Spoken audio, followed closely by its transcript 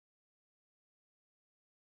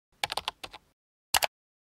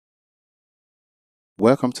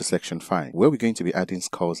Welcome to section 5, where we're going to be adding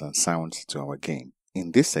scores and sounds to our game.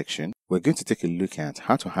 In this section, we're going to take a look at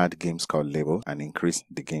how to add game score label and increase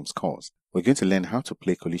the game scores. We're going to learn how to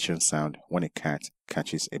play collision sound when a cat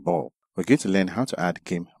catches a ball. We're going to learn how to add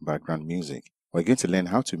game background music. We're going to learn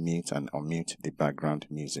how to mute and unmute the background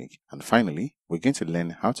music. And finally, we're going to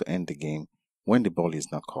learn how to end the game when the ball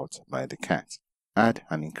is not caught by the cat. Add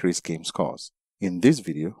and increase game scores. In this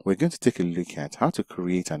video, we're going to take a look at how to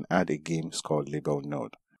create and add a game score label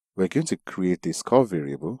node. We're going to create the score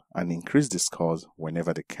variable and increase the scores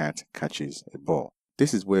whenever the cat catches a ball.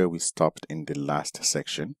 This is where we stopped in the last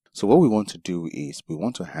section. So what we want to do is we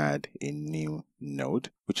want to add a new node,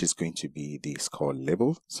 which is going to be the score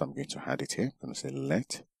label. So I'm going to add it here. I'm going to say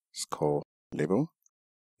let score label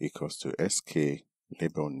equals to sk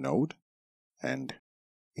label node, and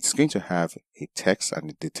it's going to have a text,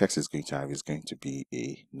 and the text is going to be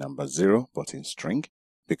a number 0 but in string,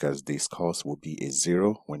 because the scores will be a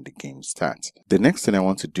 0 when the game starts. The next thing I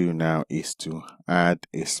want to do now is to add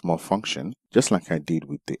a small function, just like I did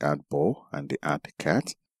with the add ball and the add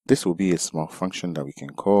cat. This will be a small function that we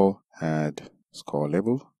can call add score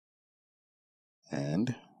label,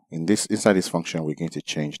 and inside this function we're going to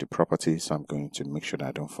change the property. So I'm going to make sure that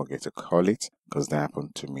I don't forget to call it, because that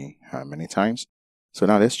happened to me many times. So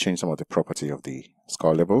now let's change some of the property of the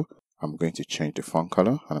score label. I'm going to change the font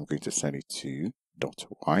color, and I'm going to set it to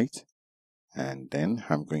 .white, and then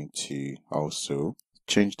I'm going to also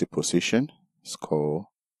change the position, score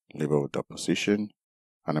label .position,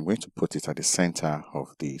 and I'm going to put it at the center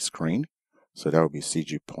of the screen. So that will be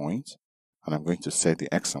CG point, and I'm going to set the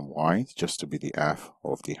X and Y just to be the half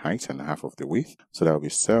of the height and half of the width. So that will be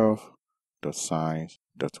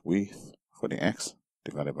self.size.width for the X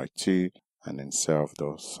divided by 2, and then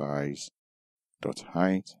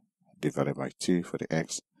self.size.height divided by 2 for the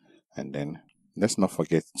X. And then let's not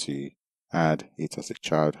forget to add it as a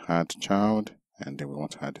child, add child, and then we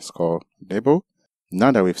want to add the score label.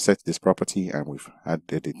 Now that we've set this property and we've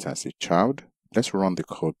added it as a child, let's run the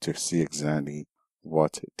code to see exactly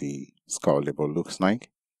what the score label looks like.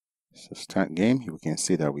 So start game, we can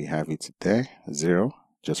see that we have it there, 0,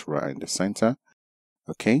 just right in the center.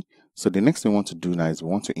 Okay, so the next thing we want to do now is we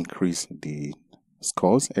want to increase the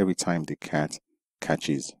scores every time the cat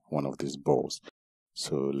catches one of these balls.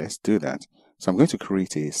 So let's do that. So I'm going to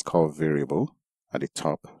create a score variable at the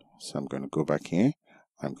top. So I'm going to go back here.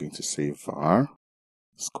 I'm going to say var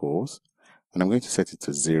scores, and I'm going to set it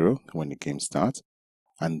to 0 when the game starts.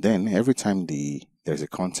 And then every time there's a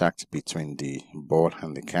contact between the ball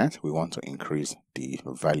and the cat, we want to increase the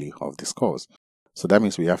value of the scores. So that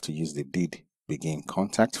means we have to use the did begin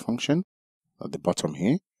contact function at the bottom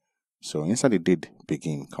here. So inside the did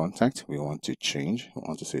begin contact, we want to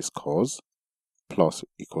say scores plus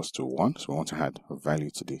equals to 1. So we want to add a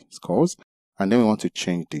value to the scores, and then we want to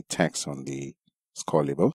change the text on the score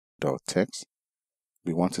label dot text.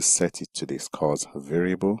 We want to set it to the scores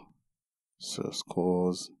variable, so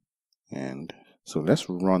scores. And so let's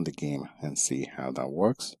run the game and see how that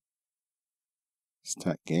works.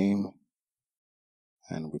 Start game,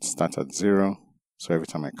 and we start at 0. So every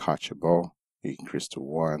time I catch a ball, it increases to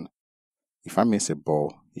 1. If I miss a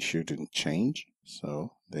ball, it shouldn't change.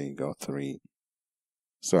 So there you go, 3.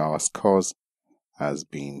 So our scores has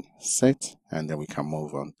been set, and then we can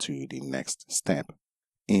move on to the next step.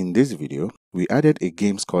 In this video, we added a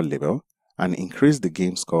game score label and increased the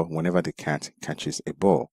game score whenever the cat catches a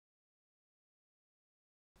ball.